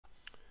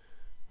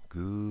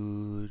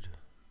Good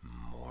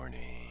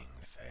morning,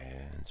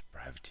 fans.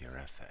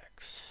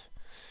 PrivateerFX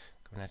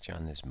coming at you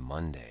on this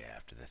Monday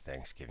after the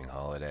Thanksgiving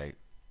holiday,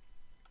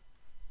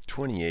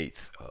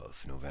 28th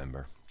of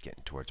November,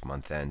 getting towards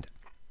month end.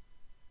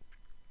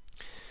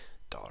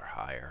 Dollar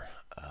higher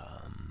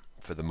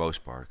for the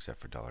most part, except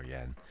for dollar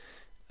yen.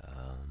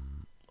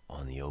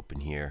 On the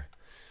open here,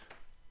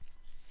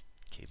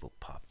 cable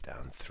popped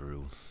down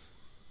through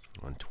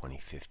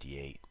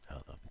 120.58.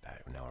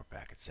 Now we're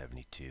back at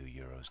 72.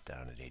 Euros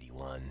down at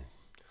 81.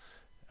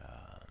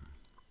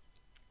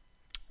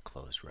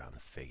 Closed around the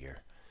figure.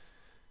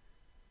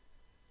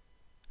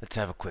 Let's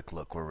have a quick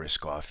look. We're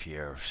risk off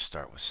here.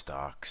 Start with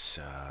stocks.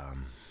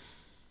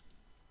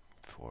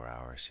 4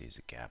 hours sees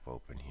a gap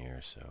open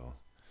here, so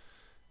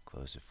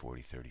closed at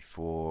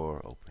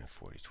 40.34, open at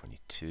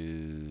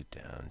 40.22,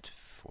 down to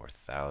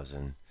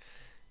 4,000.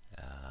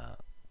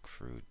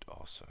 Crude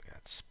also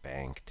got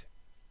spanked.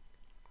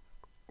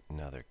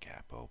 Another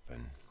gap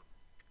open.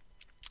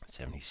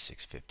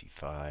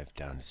 76.55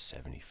 down to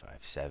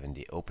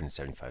 75.70. Open at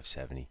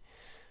 75.70.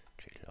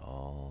 Traded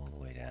all the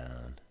way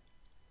down.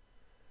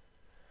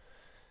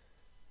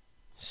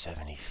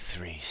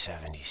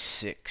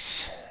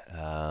 73.76.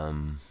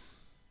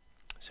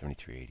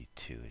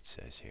 73.82 it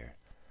says here.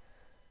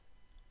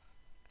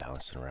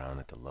 Bouncing around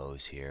at the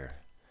lows here.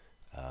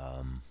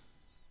 I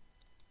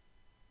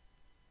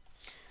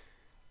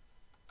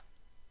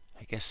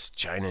guess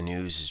China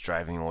news is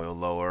driving oil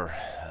lower.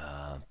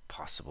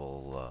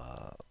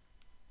 Possible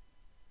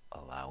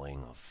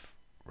allowing of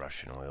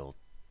Russian oil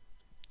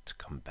to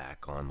come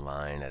back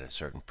online at a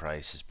certain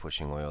price is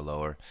pushing oil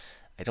lower.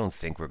 I don't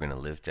think we're going to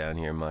live down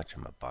here much.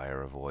 I'm a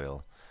buyer of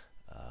oil.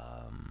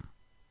 I'm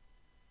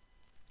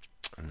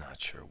not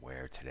sure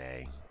where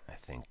today. I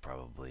think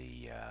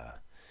probably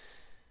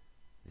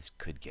this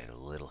could get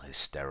a little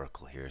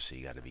hysterical here, so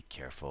you got to be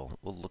careful.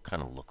 We'll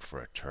kind of look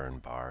for a turn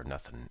bar.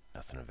 Nothing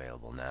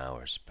available now.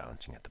 Or it's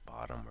bouncing at the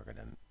bottom. We're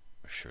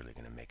surely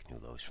gonna make new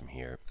lows from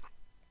here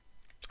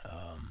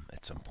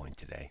at some point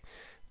today.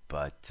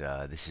 But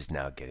this is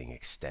now getting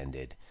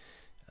extended.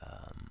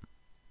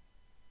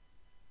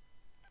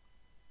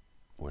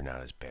 We're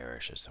not as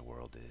bearish as the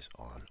world is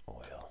on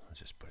oil. Let's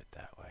just put it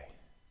that way.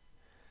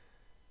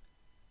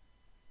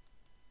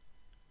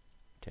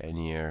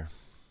 10-year.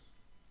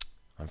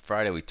 On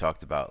Friday we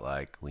talked about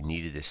like we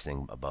needed this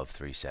thing above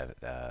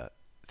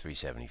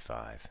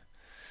 375.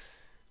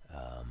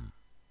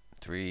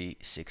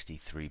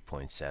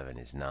 363.7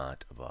 is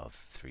not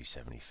above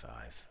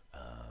 375.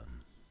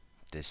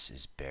 This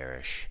is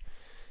bearish.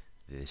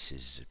 This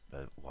is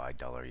why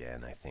dollar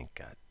yen I think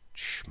got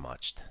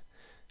schmutzed.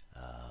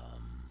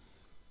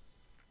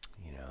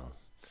 You know,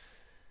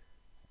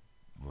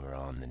 we're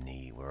on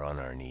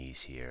our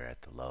knees here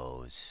at the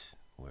lows.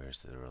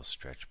 Where's the real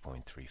stretch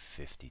point?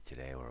 350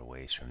 today. We're a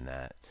ways from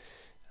that.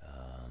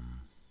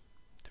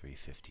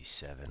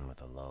 357 with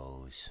the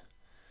lows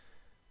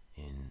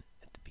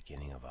at the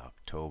beginning of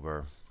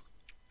October.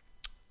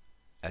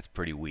 That's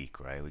pretty weak,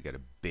 right? We got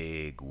a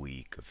big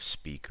week of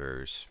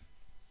speakers.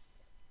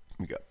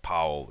 We got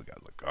Powell. We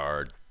got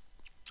Lagarde.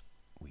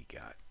 We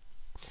got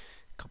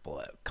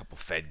a couple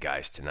Fed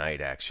guys tonight,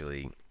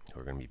 actually.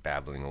 We're going to be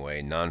babbling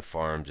away.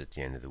 Non-farms at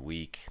the end of the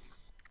week.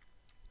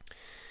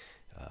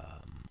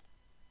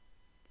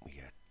 We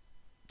got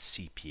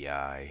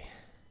CPI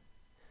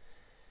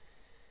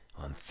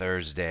on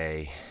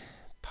Thursday,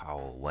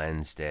 Powell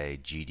Wednesday,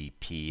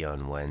 GDP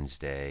on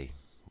Wednesday.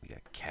 We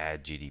got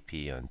CAD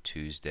GDP on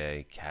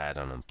Tuesday, CAD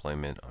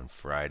unemployment on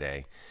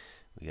Friday.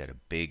 We got a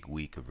big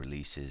week of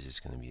releases. It's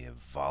going to be a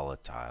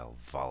volatile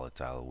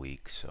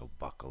week, so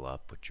buckle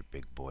up, put your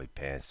big boy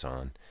pants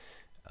on.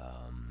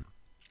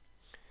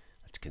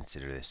 Let's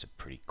consider this a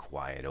pretty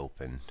quiet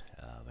open,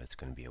 but it's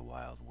going to be a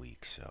wild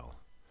week, so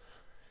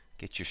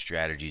get your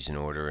strategies in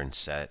order and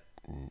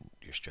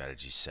your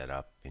strategies set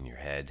up in your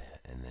head,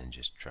 and then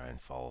just try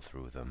and follow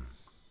through with them.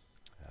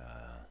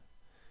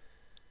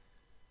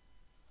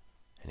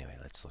 Anyway,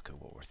 let's look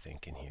at what we're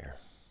thinking here.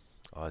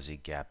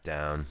 Aussie gap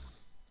down.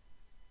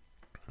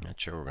 I'm not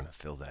sure we're going to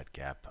fill that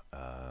gap,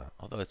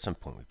 although at some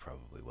point we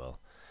probably will.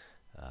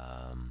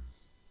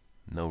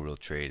 No real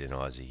trade in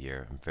Aussie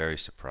here. I'm very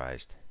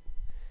surprised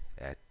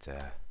at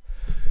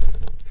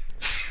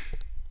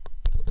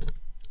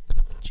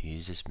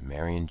Jesus,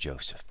 Mary and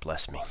Joseph,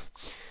 bless me.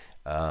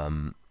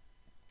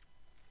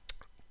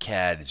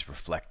 CAD is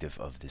reflective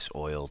of this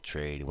oil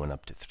trade. It went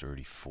up to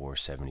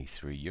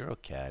 34.73. Euro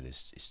CAD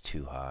is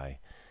too high.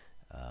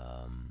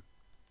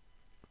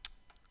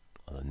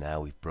 Although now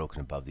we've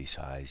broken above these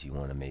highs, you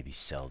want to maybe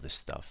sell this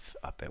stuff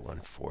up at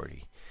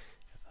 140.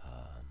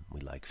 We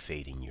like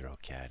fading Euro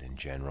CAD in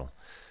general.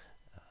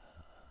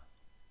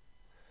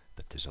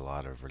 But there's a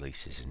lot of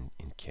releases in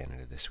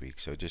Canada this week,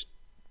 so just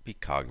be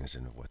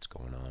cognizant of what's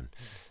going on.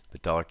 The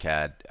dollar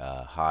CAD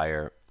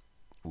higher.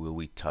 Will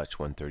we touch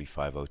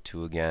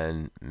 135.02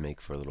 again?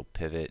 Make for a little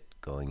pivot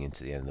going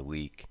into the end of the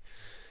week?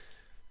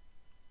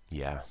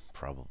 Yeah,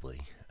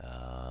 probably.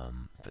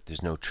 But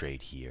there's no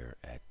trade here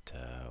at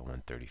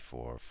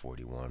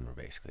 134.41. We're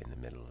basically in the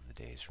middle of the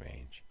day's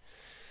range.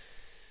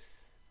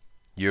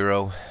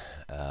 Euro,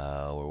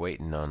 we're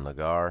waiting on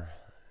Lagarde,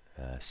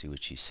 see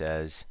what she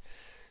says.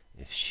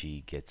 If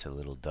she gets a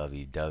little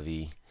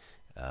dovey-dovey,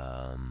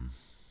 I'm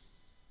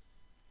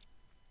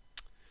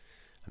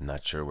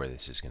not sure where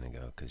this is going to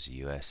go because the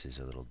U.S. is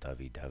a little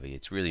dovey-dovey.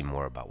 It's really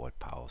more about what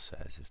Powell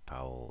says. If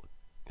Powell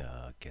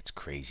gets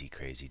crazy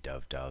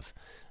dove,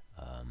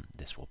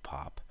 this will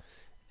pop.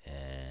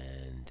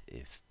 And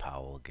if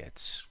Powell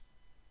gets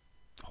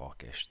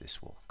hawkish,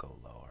 this will go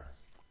lower.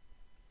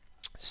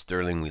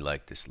 Sterling, we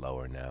like this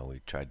lower now.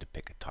 We tried to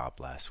pick a top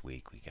last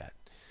week. We got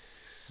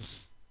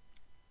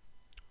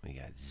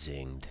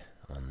zinged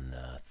on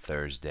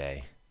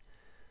Thursday.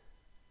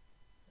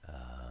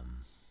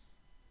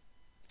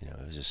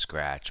 It was a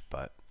scratch,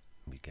 but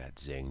we got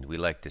zinged. We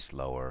like this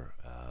lower.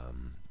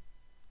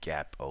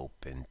 Gap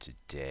open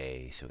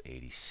today, so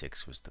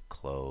 86 was the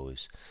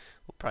close.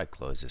 We'll probably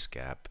close this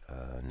gap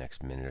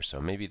next minute or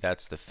so. Maybe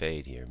that's the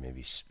fade here.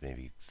 Maybe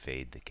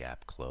fade the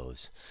gap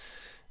close.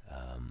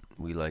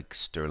 We like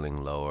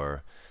sterling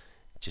lower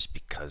just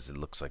because it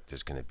looks like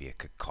there's going to be a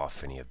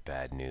cacophony of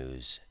bad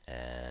news,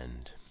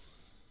 and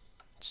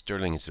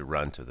sterling is the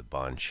runt of the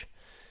bunch,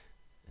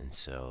 and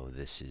so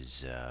this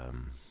is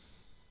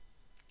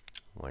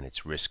when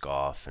it's risk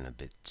off and a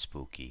bit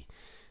spooky,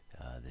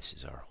 this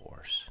is our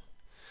horse.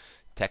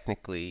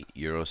 Technically,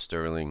 euro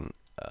sterling,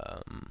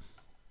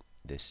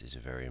 this is a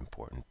very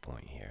important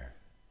point here,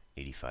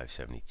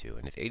 85.72,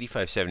 and if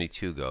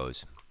 85.72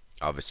 goes,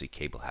 obviously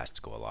cable has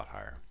to go a lot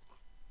higher.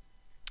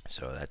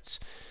 So that's,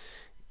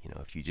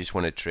 if you just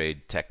want to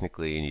trade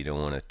technically and you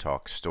don't want to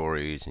talk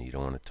stories and you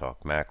don't want to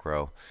talk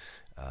macro,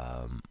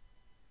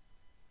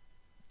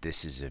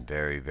 this is a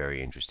very,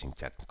 very interesting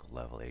technical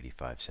level,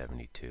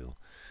 85.72.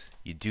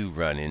 You do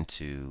run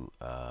into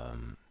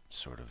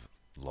sort of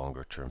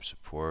longer term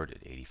support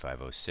at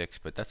 85.06,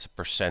 but that's a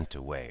percent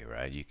away,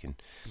 right? You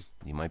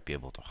might be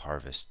able to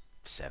harvest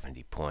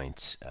 70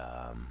 points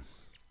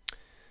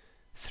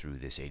through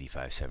this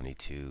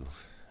 85.72.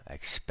 I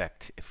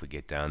expect if we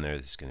get down there,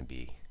 there's going to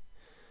be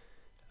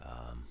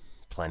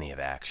plenty of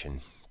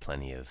action,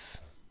 plenty of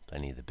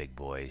the big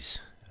boys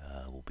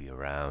will be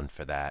around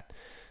for that.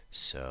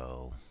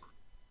 So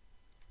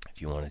if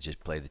you want to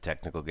just play the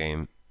technical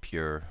game,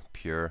 pure,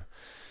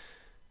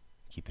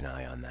 keep an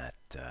eye on that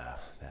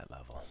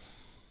level.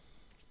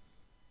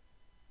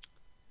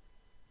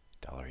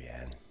 Dollar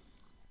yen,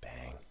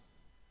 bang.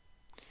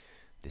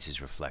 This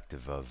is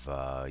reflective of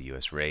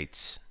U.S.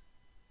 rates.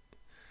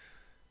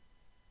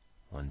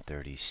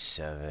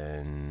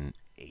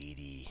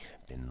 137.80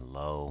 been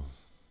low.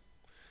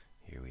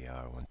 Here we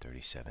are,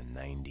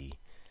 137.90.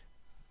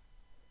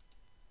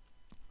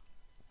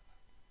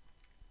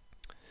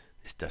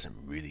 This doesn't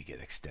really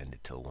get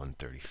extended till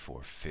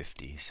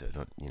 134.50, so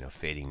don't,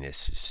 fading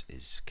this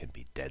can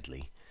be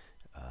deadly.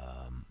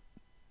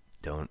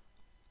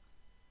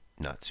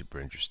 Not super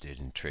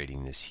interested in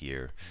trading this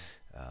here,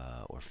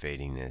 or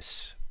fading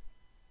this,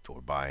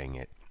 or buying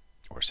it,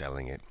 or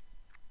selling it.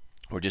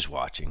 We're just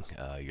watching.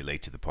 You're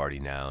late to the party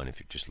now, and if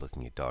you're just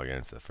looking at dollar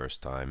yen for the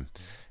first time,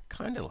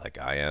 kind of like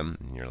I am,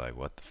 and you're like,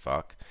 what the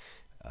fuck?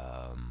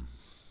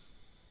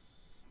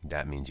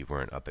 That means you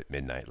weren't up at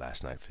midnight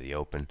last night for the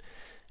open,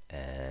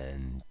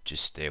 and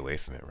just stay away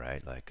from it,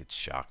 right? Like it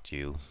shocked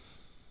you,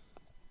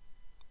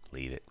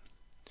 leave it.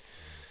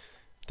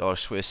 Dollar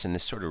Swiss in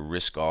this sort of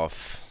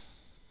risk-off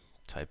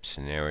type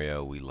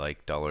scenario, we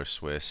like dollar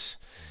Swiss.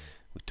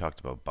 We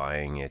talked about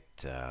buying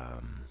it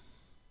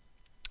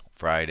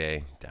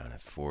Friday, down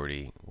at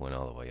 40, went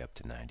all the way up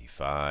to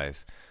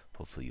 95.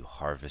 Hopefully you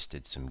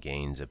harvested some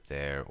gains up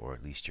there, or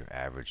at least your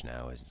average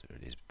now is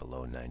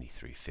below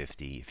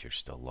 93.50 if you're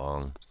still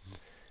long.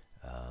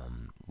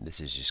 This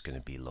is just going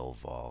to be low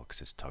vol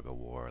because it's tug of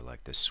war.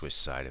 Like the Swiss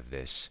side of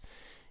this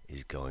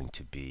is going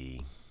to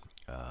be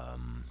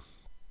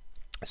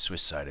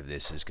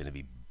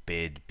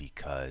bid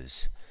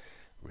because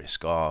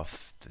risk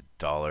off. The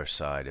dollar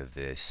side of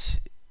this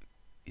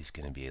is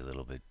going to be a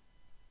little bit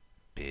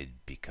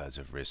bid because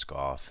of risk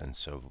off, and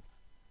so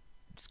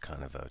it's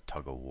kind of a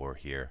tug of war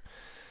here.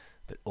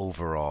 But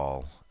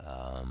overall,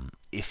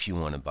 if you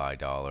want to buy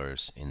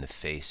dollars in the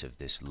face of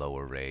this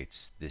lower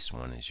rates, this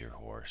one is your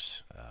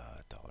horse,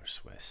 dollar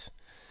Swiss.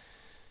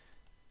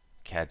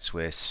 CAD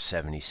Swiss,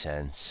 70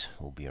 cents,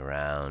 will be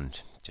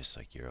around, just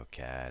like Euro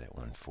CAD at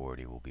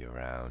 140 will be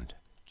around.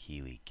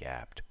 Kiwi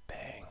gapped,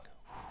 bang.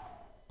 Whew,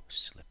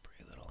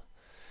 slippery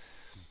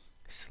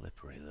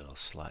little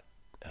slut.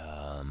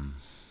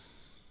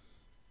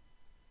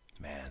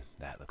 Man,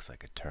 that looks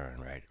like a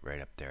turn,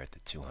 right up there at the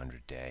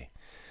 200-day.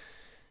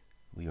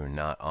 We were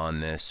not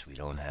on this. We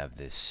don't have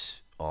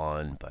this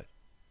on, but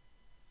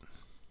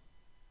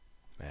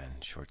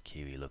man, short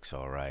Kiwi looks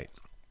all right.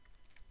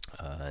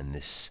 And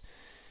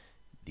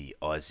the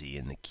Aussie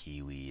and the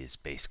Kiwi is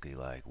basically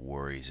like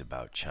worries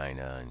about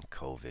China and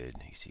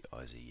COVID. You see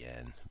Aussie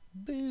yen,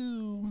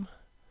 boom.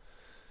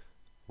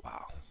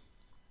 Wow.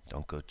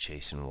 Don't go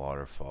chasing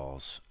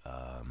waterfalls.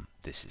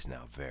 This is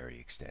now very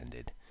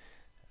extended.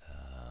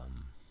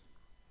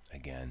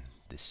 Again,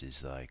 this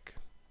is like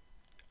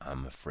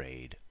I'm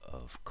afraid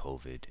of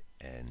COVID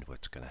and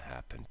what's going to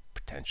happen,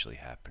 potentially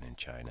happen in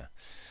China.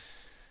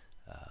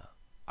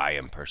 I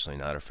am personally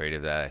not afraid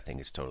of that. I think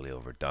it's totally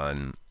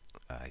overdone.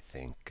 I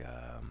think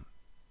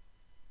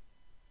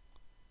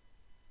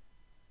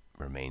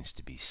remains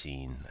to be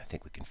seen. I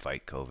think we can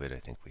fight COVID. I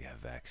think we have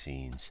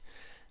vaccines.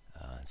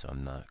 So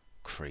I'm not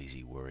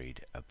crazy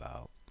worried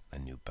about a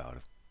new bout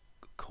of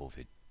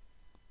COVID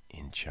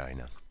in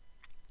China.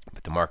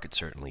 But the market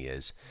certainly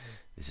is.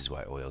 This is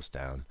why oil's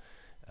down,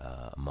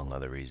 among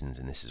other reasons,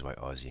 and this is why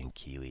Aussie and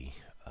Kiwi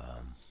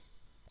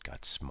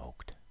got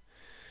smoked.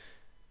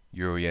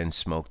 Euro yen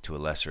smoked to a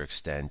lesser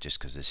extent just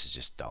because this is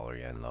just dollar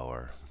yen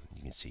lower.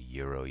 You can see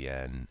euro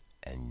yen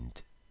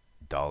and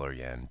dollar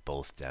yen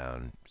both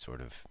down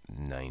sort of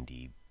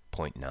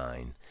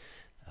 90.9.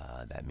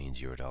 That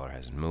means euro dollar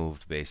hasn't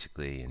moved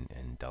basically,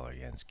 and dollar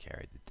yen's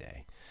carried the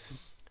day.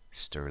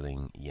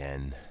 Sterling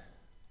yen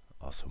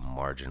also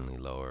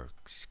marginally lower.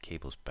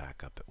 Cable's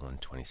back up at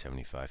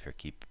 120.75 here.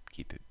 Keep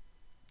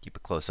a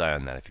close eye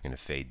on that if you're going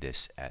to fade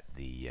this at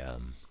the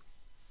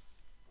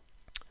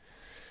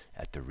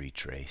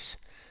retrace.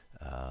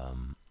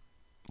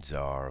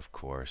 ZAR, of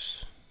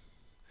course,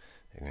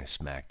 they're going to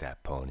smack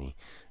that pony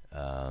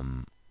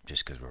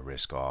just because we're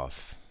risk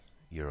off.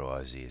 Euro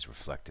Aussie is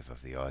reflective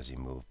of the Aussie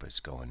move, but it's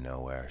going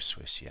nowhere.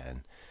 Swiss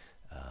yen.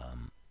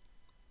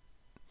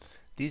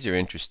 These are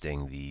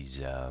interesting.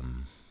 These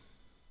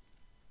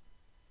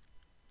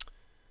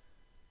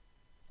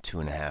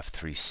 2.5,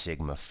 3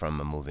 sigma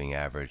from a moving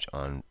average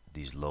on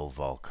these low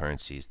vol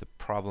currencies. The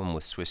problem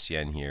with Swiss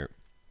yen here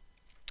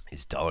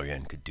is dollar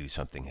yen could do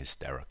something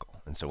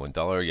hysterical, and so when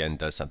dollar yen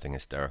does something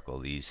hysterical,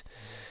 these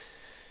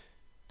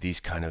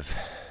kind of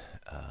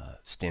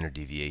standard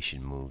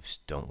deviation moves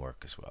don't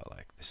work as well.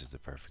 Like this is the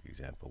perfect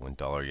example. When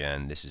dollar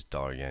yen, this is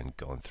dollar yen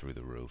going through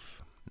the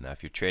roof. Now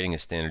if you're trading a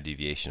standard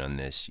deviation on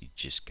this, you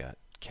just got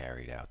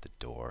carried out the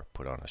door,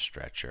 put on a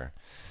stretcher,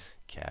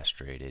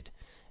 castrated,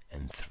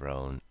 and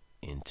thrown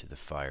into the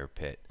fire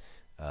pit.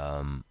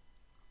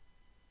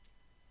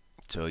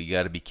 So you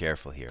got to be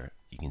careful here.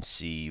 You can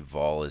see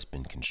vol has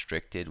been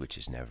constricted, which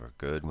is never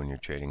good when you're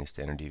trading a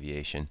standard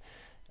deviation.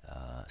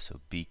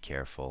 So be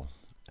careful.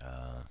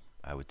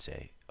 I would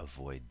say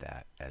avoid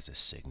that as a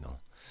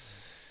signal.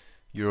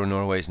 Euro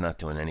Norway is not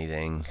doing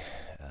anything.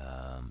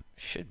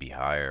 Should be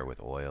higher with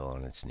oil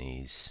on its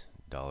knees.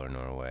 Dollar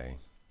Norway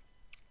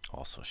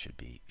also should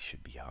be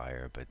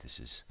higher, but this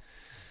is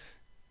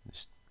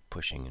just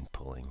pushing and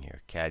pulling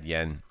here. CAD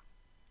yen.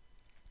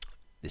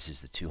 This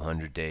is the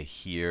 200-day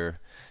here.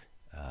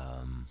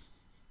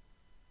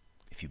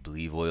 If you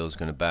believe oil is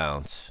going to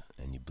bounce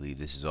and you believe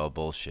this is all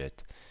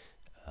bullshit,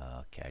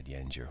 CAD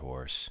yen's your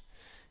horse.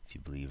 If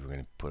you believe we're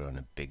going to put on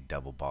a big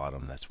double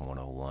bottom, that's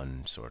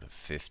 101 sort of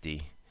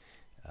 50.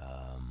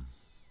 CAD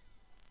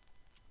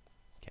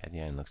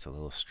yen looks a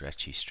little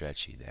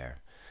stretchy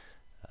there.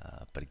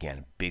 But again,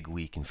 a big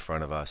week in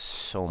front of us,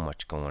 so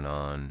much going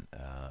on,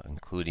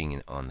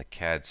 including on the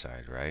CAD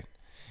side, right?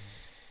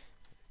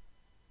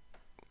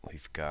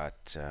 We've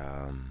got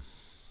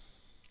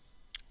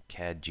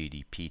CAD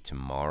GDP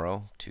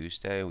tomorrow,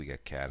 Tuesday. We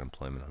got CAD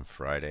employment on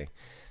Friday.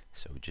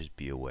 So just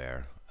be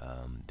aware,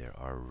 there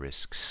are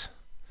risks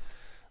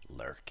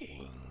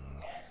lurking.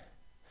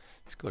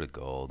 Let's go to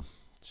gold.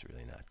 It's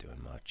really not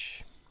doing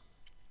much.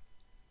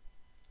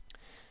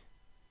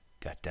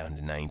 Got down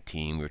to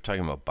 19. We were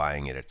talking about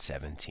buying it at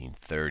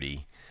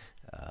 17.30.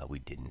 We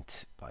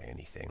didn't buy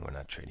anything. We're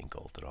not trading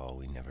gold at all.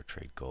 We never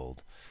trade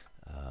gold.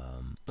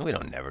 We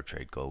don't never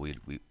trade gold.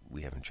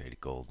 We haven't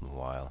traded gold in a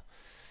while.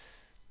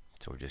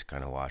 So we're just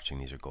kind of watching.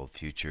 These are gold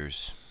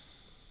futures.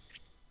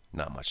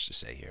 Not much to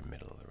say here,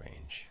 middle of the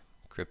range.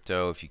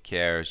 Crypto, if you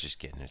care, is just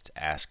getting its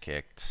ass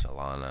kicked.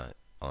 Solana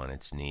on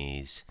its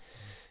knees.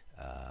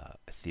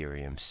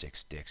 Ethereum,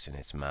 6 dicks in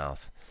its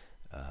mouth.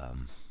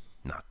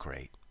 Not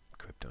great.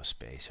 Crypto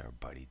space, our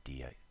buddy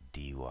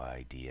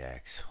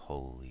DYDX.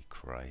 Holy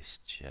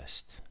Christ,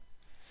 just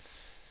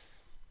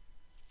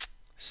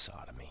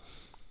sodomy.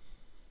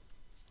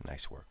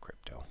 Nice work,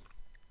 crypto.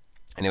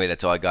 Anyway,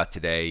 that's all I got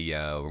today.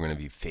 We're going to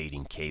be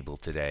fading cable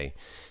today.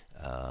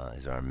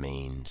 Is our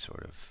main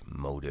sort of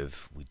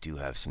motive. We do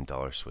have some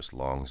dollar Swiss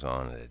longs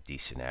on at a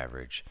decent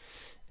average,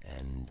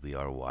 and we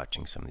are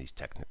watching some of these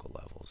technical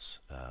levels.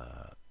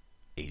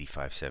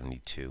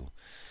 85.72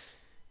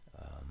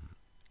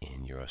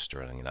 in euro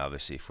sterling, and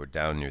obviously if we're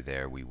down near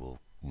there, we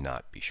will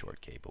not be short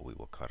cable. We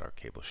will cut our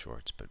cable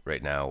shorts, but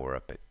right now we're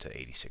up at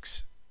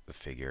 86 the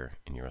figure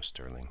in euro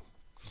sterling,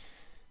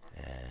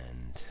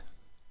 and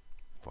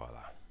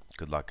voila.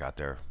 Good luck out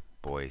there,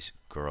 boys,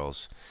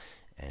 girls,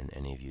 and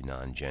any of you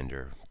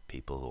non-gender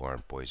people who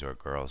aren't boys or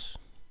girls.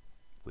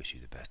 Wish you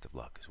the best of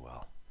luck as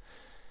well.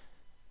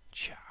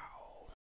 Ciao.